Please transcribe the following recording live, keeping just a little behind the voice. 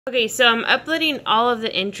Okay, so I'm uploading all of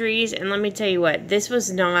the entries, and let me tell you what, this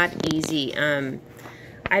was not easy.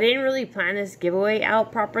 I didn't really plan this giveaway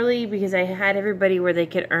out properly because I had everybody where they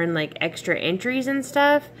could earn like extra entries and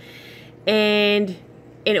stuff. And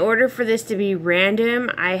in order for this to be random,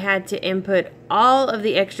 I had to input all of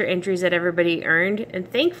the extra entries that everybody earned.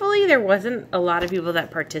 And thankfully, there wasn't a lot of people that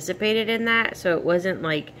participated in that, so it wasn't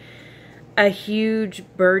like a huge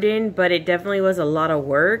burden, but it definitely was a lot of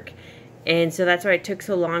work. And so that's why it took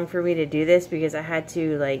so long for me to do this, because I had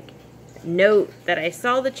to like note that I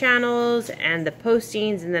saw the channels and the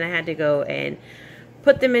postings, and then I had to go and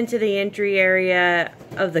put them into the entry area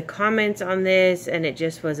of the comments on this, and it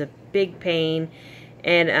just was a big pain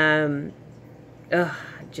and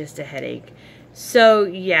just a headache. So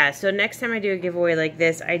yeah, so next time I do a giveaway like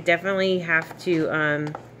this, I definitely have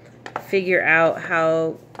to figure out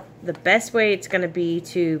how the best way it's going to be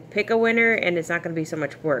to pick a winner, and it's not going to be so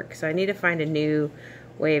much work. So I need to find a new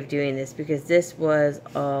way of doing this, because this was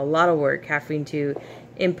a lot of work having to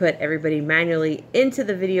input everybody manually into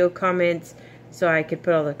the video comments so I could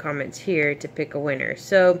put all the comments here to pick a winner.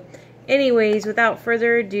 So anyways, without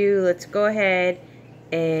further ado, let's go ahead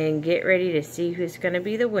and get ready to see who's going to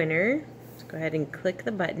be the winner. Let's go ahead and click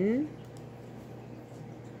the button.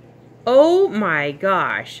 Oh my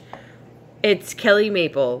gosh. It's Kelly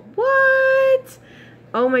Maple. What?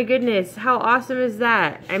 Oh my goodness. How awesome is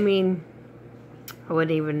that? I mean, I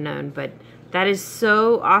wouldn't even known, but that is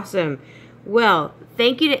so awesome. Well,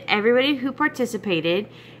 thank you to everybody who participated.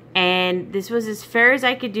 And this was as fair as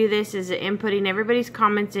I could do this, is inputting everybody's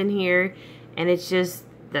comments in here. And it's just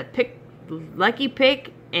the lucky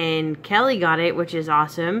pick, and Kelly got it, which is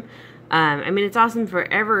awesome. I mean, it's awesome for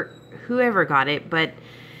whoever got it, but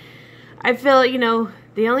I feel, you know,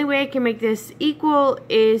 the only way I can make this equal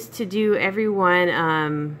is to do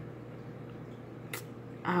everyone,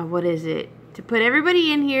 what is it? To put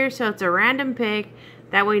everybody in here so it's a random pick.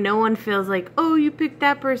 That way no one feels like, oh, you picked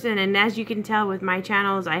that person. And as you can tell with my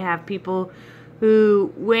channels, I have people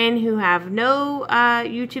who win who have no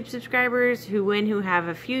YouTube subscribers, who win who have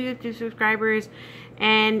a few YouTube subscribers,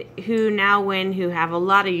 and who now win who have a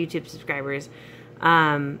lot of YouTube subscribers.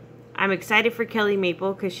 I'm excited for Kelly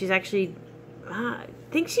Maple because she's actually... I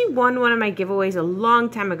think she won one of my giveaways a long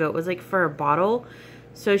time ago. It was like for a bottle.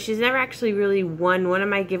 So she's never actually really won one of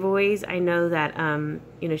my giveaways. I know that,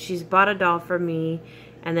 you know, she's bought a doll for me,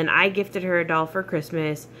 and then I gifted her a doll for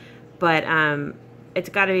Christmas. But it's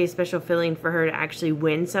got to be a special feeling for her to actually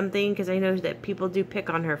win something, because I know that people do pick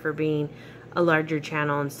on her for being a larger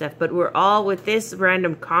channel and stuff. But we're all, with this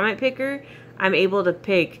random comment picker, I'm able to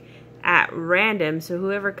pick at random. So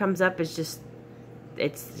whoever comes up is just...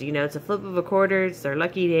 it's, you know, it's a flip of a quarter, it's their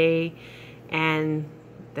lucky day, and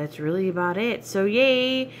that's really about it. So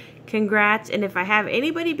yay, congrats. And if I have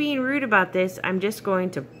anybody being rude about this, I'm just going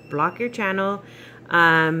to block your channel,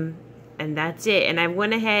 and that's it. And I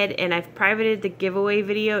went ahead and I've privated the giveaway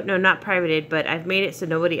video. No, not privated, but I've made it so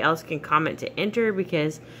nobody else can comment to enter,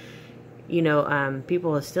 because, you know,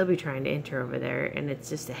 people will still be trying to enter over there, and it's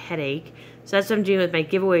just a headache. So that's what I'm doing with my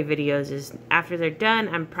giveaway videos, is after they're done,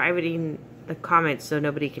 I'm privating the comments so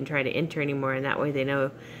nobody can try to enter anymore, and that way they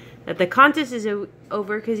know that the contest is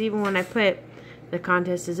over, because even when I put the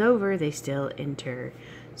contest is over, they still enter.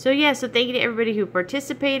 So yeah, so thank you to everybody who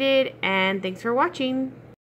participated, and thanks for watching.